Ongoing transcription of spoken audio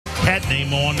cat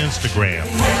name on Instagram.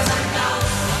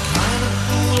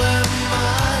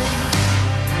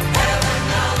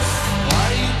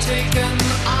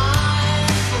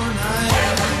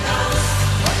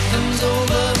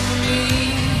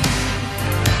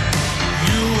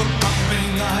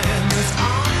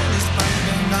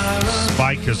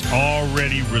 Spike has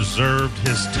already reserved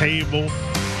his table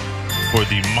for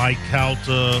the Mike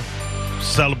Calta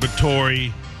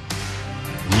celebratory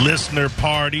listener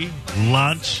party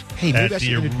lunch at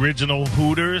the original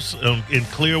Hooters in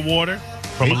Clearwater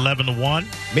from 11 to 1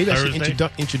 Maybe Thursday. I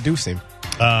should introduce him.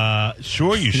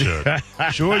 Sure you should.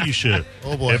 Sure you should.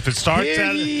 Oh boy! If it starts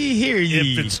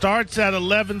if it starts at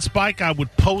 11, Spike, I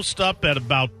would post up at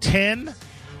about 10.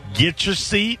 Get your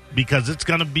seat because it's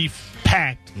going to be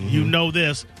packed. Mm-hmm. You know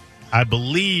this. I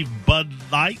believe Bud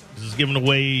Light is giving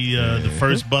away the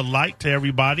first Bud Light to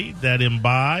everybody that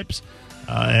imbibes.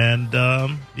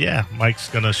 Mike's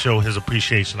going to show his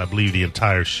appreciation. I believe the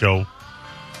entire show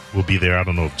will be there. I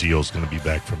don't know if Gio's going to be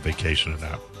back from vacation or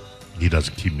not. He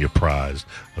doesn't keep me apprised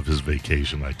of his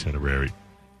vacation itinerary.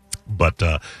 But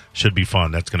should be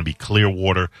fun. That's going to be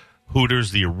Clearwater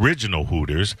Hooters, the original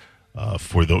Hooters.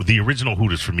 For the original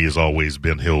Hooters for me has always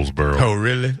been Hillsboro. Oh,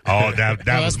 really? Oh, that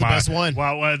was the best one.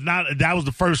 Well, that was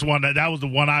the first one. That was the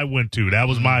one I went to. That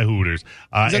was my Hooters.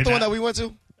 Is that the one that we went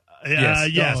to?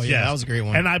 Yes. That was a great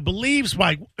one. And I believe,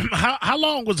 Spike, how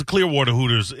long was the Clearwater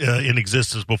Hooters in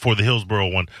existence before the Hillsboro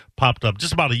one popped up?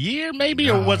 Just about a year, maybe,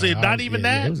 or was it not even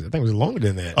that? I think it was longer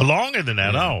than that. Longer than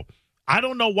that. Yeah. Oh, I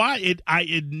don't know why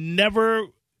it never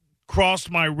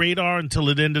crossed my radar until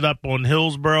it ended up on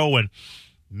Hillsboro and.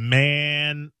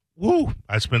 Man,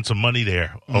 I spent some money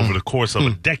there over the course of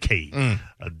a decade.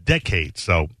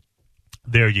 So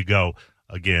there you go.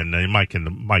 Again, Mike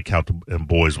Calta and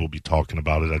boys will be talking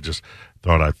about it. I just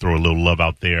thought I'd throw a little love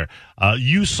out there.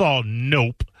 You saw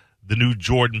Nope, the new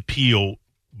Jordan Peele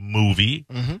movie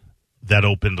that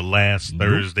opened last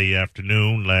Thursday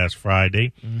afternoon, last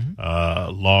Friday.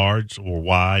 Large or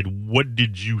wide. What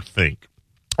did you think?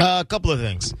 A couple of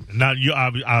things. Now, you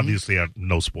obviously have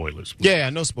no spoilers. Yeah,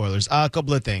 no spoilers. A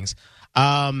couple of things.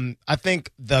 I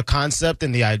think the concept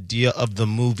and the idea of the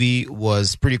movie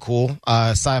was pretty cool.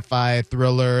 Sci-fi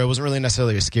thriller. It wasn't really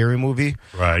necessarily a scary movie.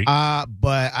 Right.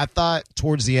 But I thought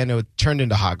towards the end it turned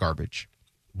into hot garbage.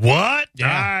 What?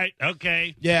 Yeah. All right.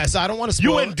 Okay. Yeah, so I don't want to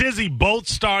spoil. You and Dizzy both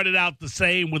started out the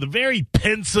same with a very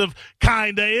pensive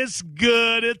kind of, it's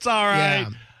good, it's all right. Yeah.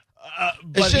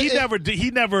 But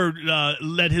he never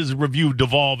let his review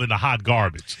devolve into hot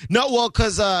garbage. No, well,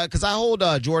 because I hold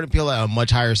Jordan Peele at a much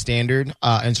higher standard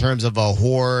in terms of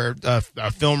horror,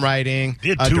 film writing,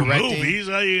 did two directing. movies.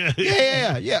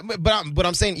 Yeah. But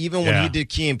I'm saying even when he did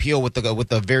Key and Peele with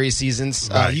the various seasons,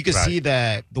 you could see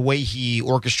that the way he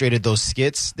orchestrated those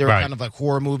skits, they were kind of like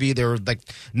horror movie. They were like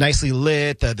nicely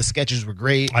lit. The sketches were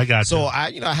great. I got so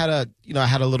you. I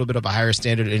had a little bit of a higher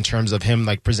standard in terms of him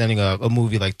like presenting a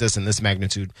movie like this in this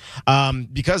magnitude.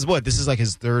 Because this is like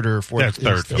his third or fourth.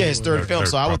 His third film.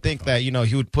 So I would think that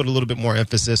he would put a little bit more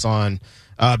emphasis on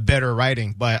better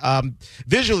writing. But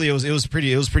visually, it was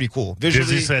pretty cool.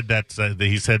 Visually, he said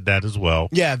that as well.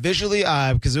 Yeah, visually,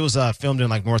 because it was filmed in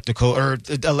like North Dakota, or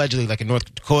allegedly like in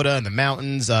North Dakota in the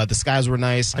mountains. The skies were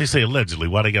nice. I say allegedly.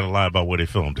 Why they got to lie about where they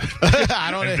filmed it?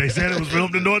 I don't know. If they said it was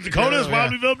filmed in North Dakota, it's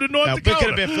probably filmed in North Dakota. It could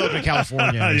have been filmed in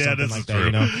California or something like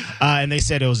that, and they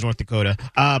said it was North Dakota.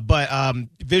 But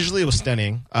visually, it was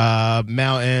stunning.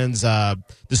 Mountains, the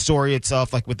story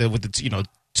itself, like with the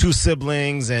two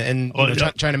siblings and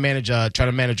trying to manage a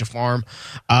farm.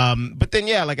 But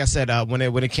then like I said, when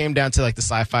it came down to like the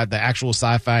sci-fi, the actual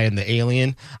sci-fi and the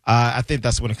alien, I think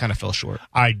that's when it kind of fell short.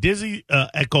 Dizzy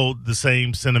echoed the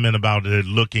same sentiment about it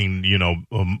looking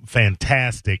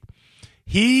fantastic.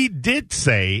 He did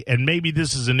say, and maybe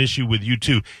this is an issue with you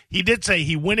too, he did say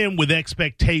he went in with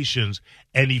expectations,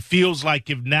 and he feels like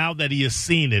now that he has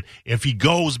seen it, if he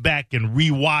goes back and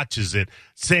rewatches it,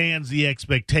 sans the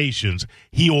expectations,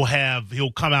 he'll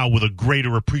come out with a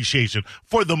greater appreciation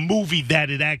for the movie that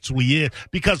it actually is.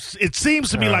 Because it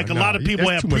seems to me like a lot of people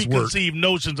have preconceived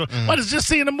notions of, what is just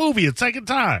seeing a movie a second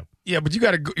time? Yeah, but you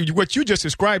got to. What you just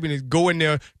describing is go in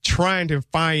there trying to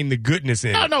find the goodness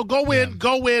in it. No, go in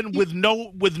with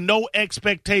no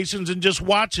expectations and just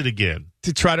watch it again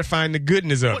to try to find the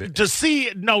goodness of it. To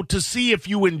see if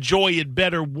you enjoy it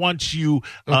better once you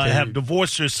have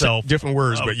divorced yourself. Different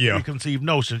words, but yeah, preconceived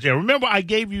notions. Yeah, remember I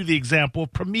gave you the example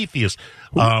of Prometheus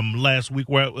last week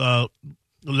where.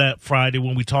 Friday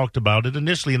when we talked about it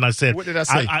initially, and I said, what did I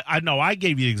say? I know I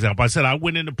gave you the example. I said I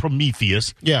went into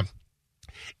Prometheus. Yeah.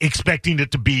 Expecting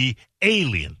it to be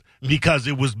Alien because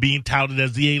it was being touted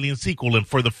as the Alien sequel. And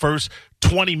for the first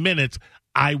 20 minutes,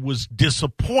 I was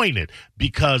disappointed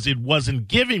because it wasn't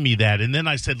giving me that. And then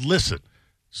I said, listen,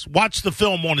 watch the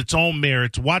film on its own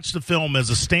merits. Watch the film as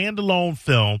a standalone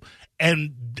film.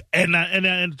 And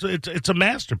it's a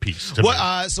masterpiece. To me.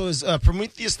 So is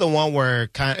Prometheus the one where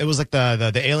it was like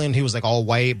the alien? He was like all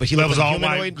white, but he looked like a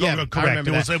humanoid. Yeah, correct.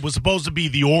 It was supposed to be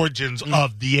the origins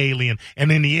of the alien,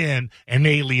 and in the end, an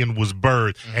alien was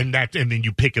birthed, and then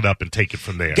you pick it up and take it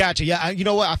from there. Gotcha. Yeah, you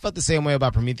know what? I felt the same way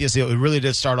about Prometheus. It really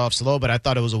did start off slow, but I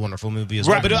thought it was a wonderful movie as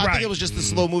well. But I think it was just a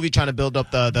slow movie trying to build up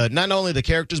the not only the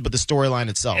characters but the storyline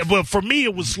itself. Well, for me,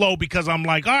 it was slow because I'm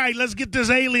like, all right, let's get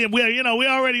this alien. We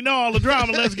already know all the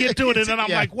drama. Let's get to it. And then I'm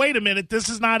like, wait a minute, this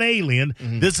is not Alien.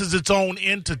 This is its own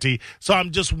entity. So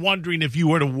I'm just wondering if you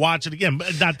were to watch it again.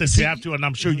 Not that you have to, and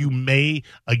I'm sure you may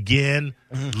again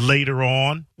later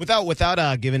on.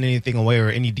 Without giving anything away or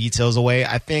any details away,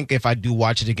 I think if I do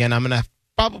watch it again, I'm going to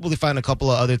probably find a couple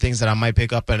of other things that I might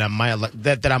pick up and I might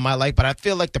like. But I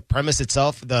feel like the premise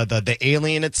itself, the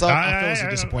alien itself, I feel it's a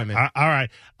disappointment. All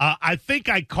right. I think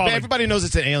I called it. Everybody knows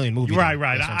it's an alien movie.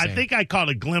 Right. I think I caught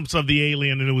a glimpse of the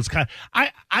alien, and it was kind of.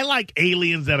 I like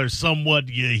aliens that are somewhat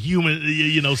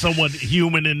human, somewhat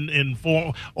human in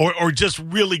form, or just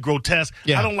really grotesque.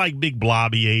 Yeah. I don't like big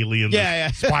blobby aliens.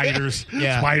 Spiders.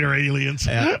 Spider aliens.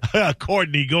 Yeah.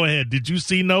 Courtney, go ahead. Did you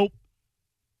see Nope?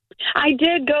 I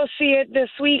did go see it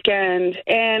this weekend,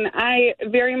 and I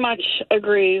very much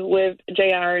agree with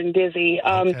JR and Dizzy.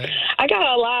 I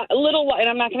got a little, and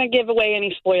I'm not going to give away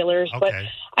any spoilers, but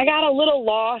I got a little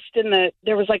lost in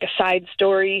there was like a side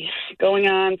story going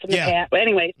on from the past. But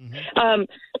anyway, I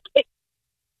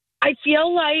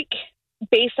feel like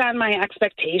based on my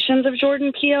expectations of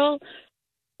Jordan Peele,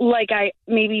 like I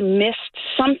maybe missed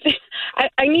something.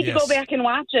 I need to go back and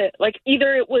watch it. Like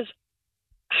either it was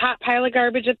hot pile of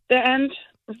garbage at the end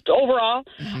overall,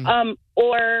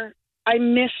 or I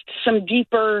missed some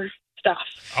deeper stuff.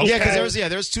 Okay. Yeah, because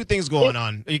there's two things going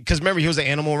on. Because remember, he was an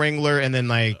animal wrangler, and then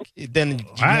you had to deal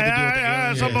with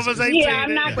the some of us ain't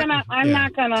I'm not gonna.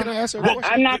 Can I answer?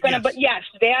 I'm not gonna. Yes. But yes,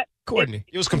 that Courtney.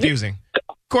 It was confusing.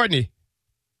 Courtney.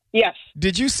 Yes.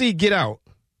 Did you see Get Out?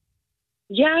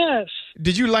 Yes.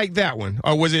 Did you like that one,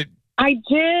 or was it? I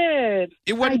did.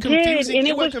 It wasn't confusing. And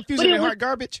it wasn't confusing and hot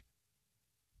garbage.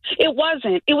 It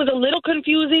wasn't. It was a little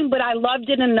confusing, but I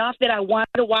loved it enough that I wanted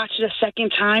to watch it a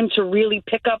second time to really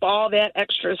pick up all that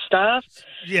extra stuff.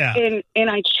 Yeah. And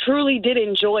I truly did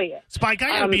enjoy it. Spike,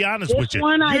 I got to be honest with you. This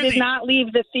one, I did not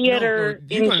leave the theater.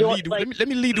 Let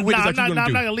me lead the witness. I'm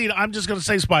not going to lead. I'm just going to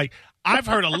say, Spike, I've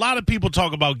heard a lot of people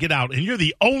talk about Get Out, and you're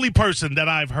the only person that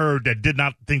I've heard that did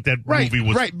not think that movie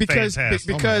was fantastic.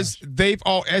 Because they've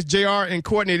all, as JR and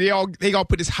Courtney, they all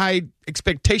put this high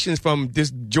expectations from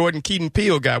this Jordan Keaton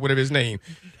Peele guy, whatever his name.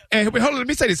 And hold on, let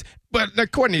me say this. But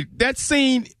Courtney, that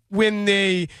scene when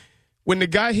the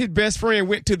guy, his best friend,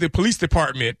 went to the police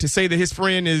department to say that his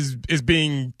friend is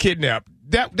being kidnapped,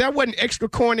 that wasn't extra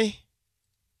corny?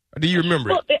 Or do you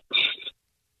remember it?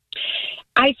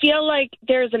 I feel like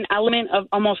there's an element of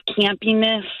almost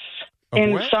campiness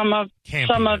in some of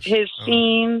his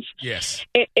scenes. Yes.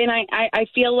 And I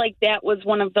feel like that was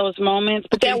one of those moments.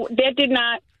 But that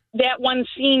one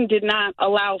scene did not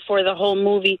allow for the whole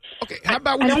movie. Okay, how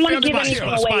about when I don't want to give anything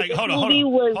away. Spike, hold on.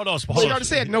 She already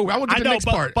said no. I want to get the next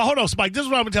part. But hold on, Spike. This is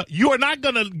what I'm going to tell you. You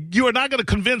are not gonna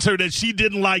convince her that she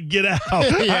didn't like Get Out.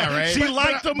 Yeah, right. She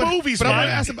liked the movie,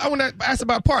 Spike. But I want to ask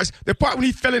about parts. The part when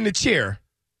he fell in the chair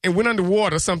and went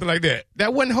underwater or something like that.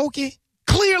 That wasn't hokey?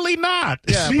 Clearly not.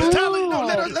 Yeah, she's telling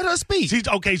let her speak. She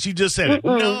just said it.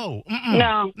 No.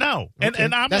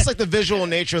 And that's like the visual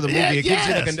nature of the movie. It gives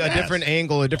you like a different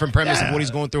angle, a different premise of what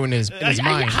he's going through in his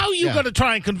mind. How are you going to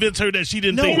try and convince her that she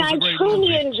didn't think it was a great movie? And I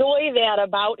truly enjoy that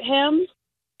about him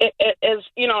as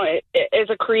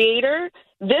a creator.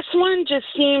 This one just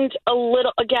seemed a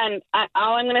little, again,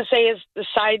 all I'm going to say is the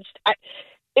sides.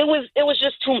 It was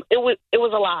just too. It was a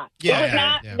lot. Yeah, it was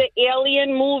not the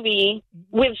Alien movie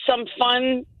with some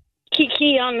fun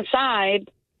kiki on the side.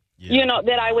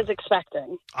 That I was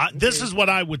expecting. This is what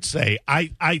I would say.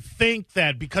 I think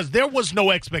that because there was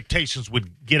no expectations with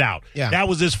Get Out. Yeah. That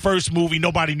was his first movie.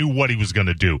 Nobody knew what he was going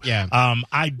to do. Yeah.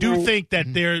 I do think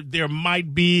that there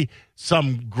might be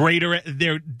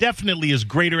there definitely is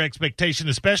greater expectation,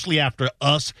 especially after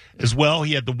Us as well.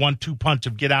 He had the 1-2 punch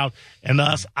of Get Out and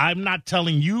Us. I'm not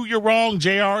telling you you're wrong,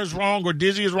 JR is wrong, or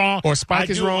Dizzy is wrong. Or Spike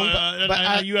is wrong.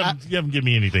 You haven't given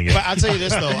me anything yet. But I'll tell you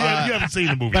this, though. you haven't seen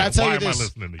the movie. But Why am I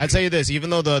listening to you? I'll tell you this. Even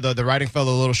though the writing fell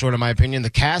a little short, in my opinion, the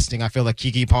casting, I feel like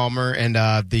Keke Palmer and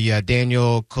the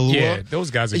Daniel Kaluuya. Yeah, those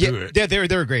guys are good. Yeah,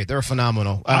 they're great. They're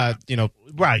phenomenal.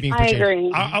 Right. I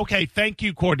agree. Okay, thank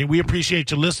you, Courtney. We appreciate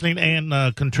you listening.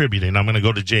 and contributing. I'm going to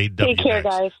go to JW. Take care, next.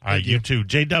 guys. All right, you too.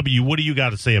 JW, what do you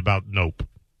got to say about Nope?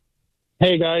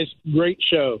 Hey, guys, great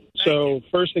show.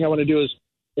 First thing I want to do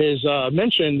is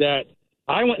mention that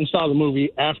I went and saw the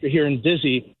movie after hearing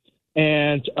Dizzy,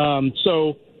 and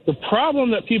so the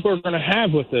problem that people are going to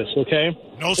have with this, okay?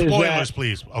 No spoilers,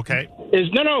 please. Okay.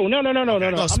 No.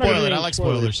 No, spoil it. I like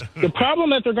spoilers. The problem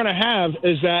that they're going to have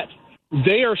is that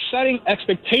they are setting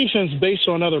expectations based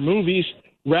on other movies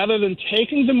rather than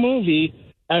taking the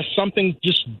movie as something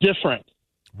just different.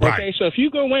 Right. Okay, so if you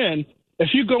go in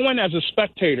as a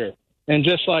spectator and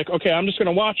just like, okay, I'm just going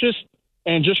to watch this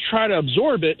and just try to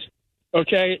absorb it,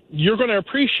 okay, you're going to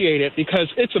appreciate it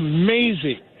because it's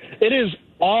amazing. It is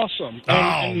awesome.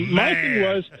 And my thing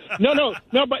was,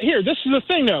 no, but here, this is the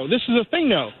thing,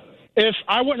 though. If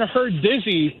I wouldn't have heard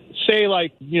Dizzy say,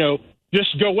 like, you know,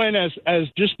 just go in as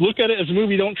just look at it as a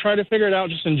movie, don't try to figure it out,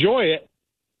 just enjoy it.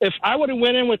 If I would have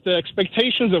went in with the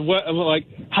expectations of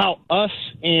how Us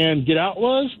and Get Out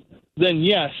was, then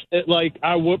yes,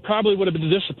 I would have been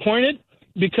disappointed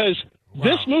because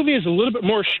this movie is a little bit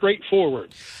more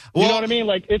straightforward. You know what I mean?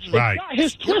 Like it's got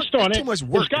his twist on it.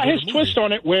 It's got his twist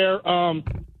on it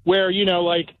where you know,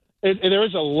 like there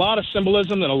is a lot of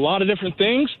symbolism and a lot of different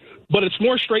things, but it's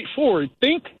more straightforward.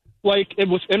 Think like it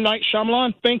was M. Night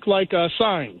Shyamalan. Think like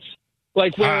Signs.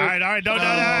 Like where, all right. No,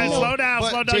 slow down.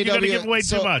 You're going to give away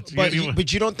too much. But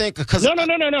you don't think because no.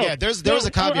 Yeah, there's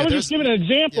a caveat. I was just giving an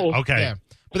example. Yeah. Okay. Yeah.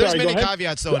 But there's many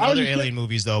caveats, though, in other Alien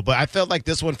movies, though. But I felt like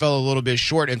this one fell a little bit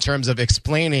short in terms of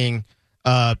explaining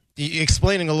a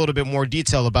little bit more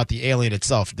detail about the alien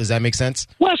itself. Does that make sense?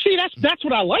 Well, see, that's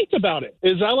what I liked about it.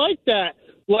 Is I liked that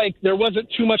there wasn't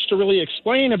too much to really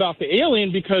explain about the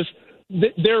alien because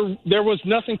there was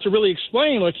nothing to really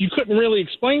explain. Like you couldn't really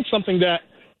explain something that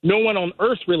no one on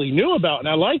Earth really knew about, and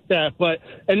I liked that.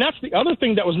 And that's the other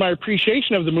thing that was my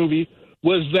appreciation of the movie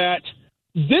was that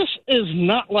this is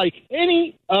not like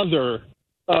any other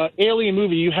alien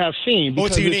movie you have seen. Well,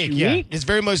 it's unique, yeah. It's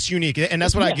very much unique, and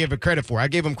that's what I give it credit for. I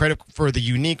gave him credit for the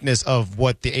uniqueness of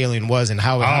what the alien was and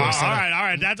how it was set up.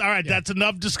 All right. That's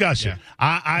enough discussion.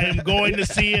 Yeah. I am going to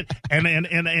see it,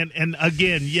 and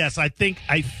again, yes, I think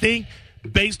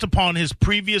based upon his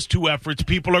previous two efforts,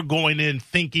 people are going in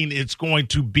thinking it's going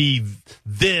to be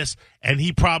this, and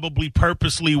he probably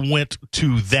purposely went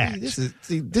to that. This is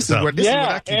what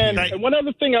I keep hearing. And one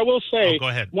other thing I will say, go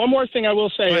ahead. One more thing I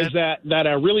will say is that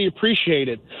I really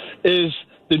appreciated is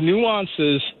the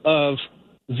nuances of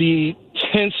the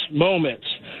tense moments,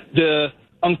 the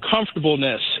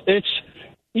uncomfortableness. It's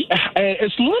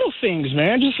little things,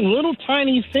 man, just little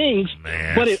tiny things,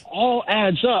 but it all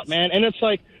adds up, man. And it's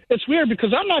like, it's weird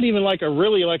because I'm not even like a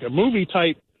movie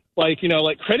type, like, you know,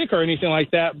 like critic or anything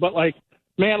like that. But like,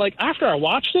 man, like after I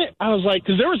watched it, I was like,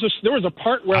 because there was a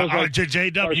part where I was like,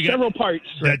 several parts.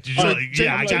 I just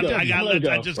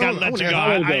got to let you go.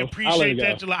 I appreciate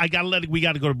that. We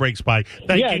got to go to break, Spike.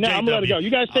 Thank you, JW. I'm gonna let it go. You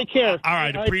guys take care. All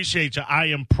right, appreciate you. I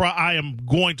am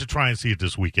going to try and see it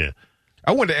this weekend.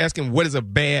 I wanted to ask him what is a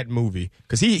bad movie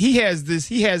because he has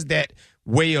that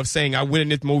way of saying I went in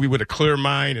this movie with a clear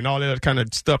mind and all that kind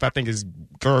of stuff. I think is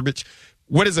garbage.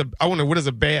 What is a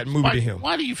bad movie to him?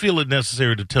 Why do you feel it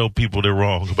necessary to tell people they're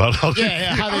wrong about how they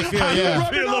how they feel?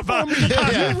 Feel about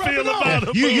a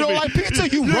movie? You don't like pizza?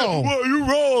 You wrong. You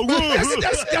wrong.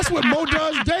 That's what Mo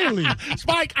does daily.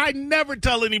 Spike, I never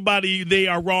tell anybody they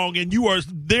are wrong, and you are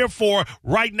therefore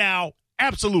right now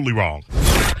absolutely wrong.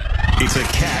 It's a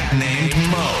cat named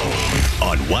Mo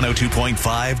on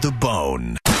 102.5 The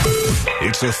Bone.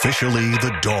 It's officially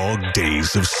the dog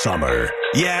days of summer.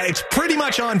 Yeah, it's pretty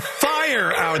much on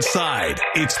fire outside.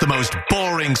 It's the most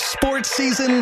boring sports season